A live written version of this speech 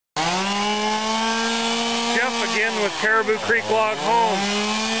again with Caribou Creek Log Home.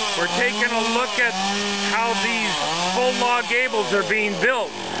 We're taking a look at how these full log gables are being built.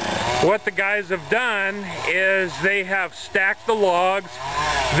 What the guys have done is they have stacked the logs,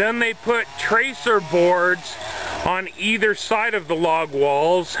 then they put tracer boards on either side of the log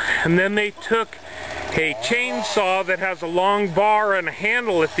walls, and then they took a chainsaw that has a long bar and a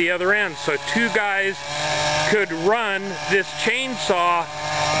handle at the other end, so two guys could run this chainsaw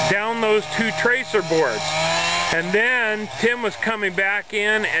down those two tracer boards. And then Tim was coming back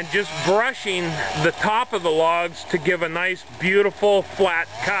in and just brushing the top of the logs to give a nice, beautiful, flat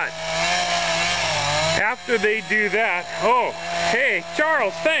cut. After they do that, oh, hey,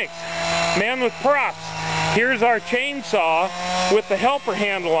 Charles, thanks. Man with props. Here's our chainsaw with the helper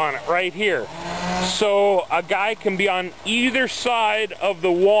handle on it right here. So a guy can be on either side of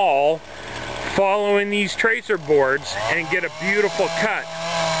the wall following these tracer boards and get a beautiful cut.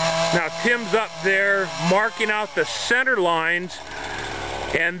 Now Tim's up there marking out the center lines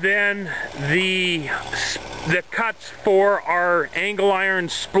and then the cuts for our angle iron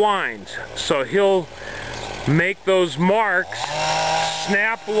splines. So he'll make those marks,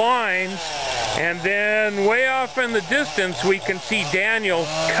 snap lines, and then way off in the distance we can see Daniel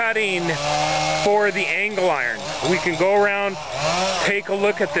cutting for the angle iron. We can go around, take a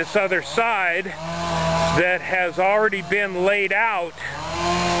look at this other side that has already been laid out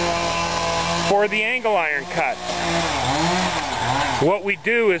for the angle iron cut. What we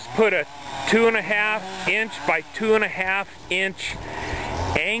do is put a 2.5 inch by 2.5 inch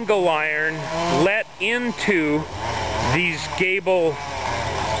angle iron let into these gable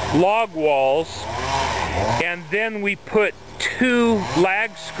log walls, and then we put 2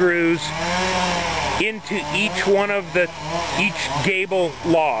 lag screws into each one of each gable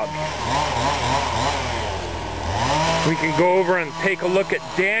log. We can go over and take a look at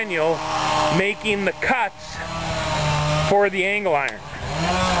Daniel making the cuts for the angle iron.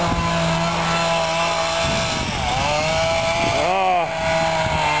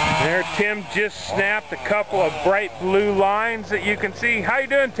 There, Tim just snapped a couple of bright blue lines that you can see. How you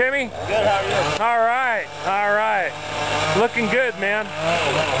doing, Timmy? Good, how are you? All right, all right. Looking good, man.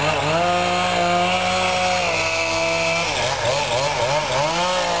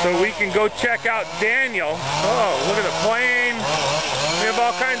 So we can go check out Daniel. Oh, look at the plane. We have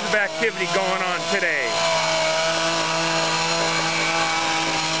all kinds of activity going on today.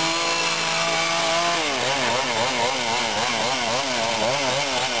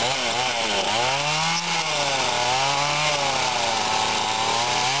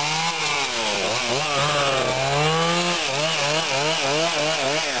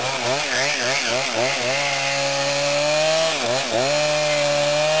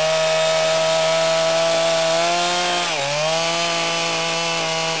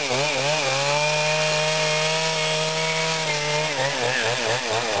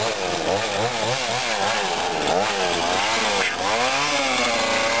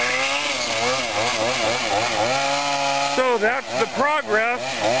 So that's the progress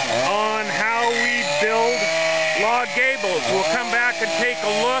on how we build log gables. We'll come back and take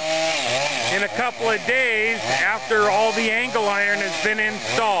a look in a couple of days after all the angle iron has been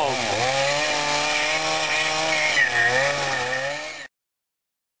installed.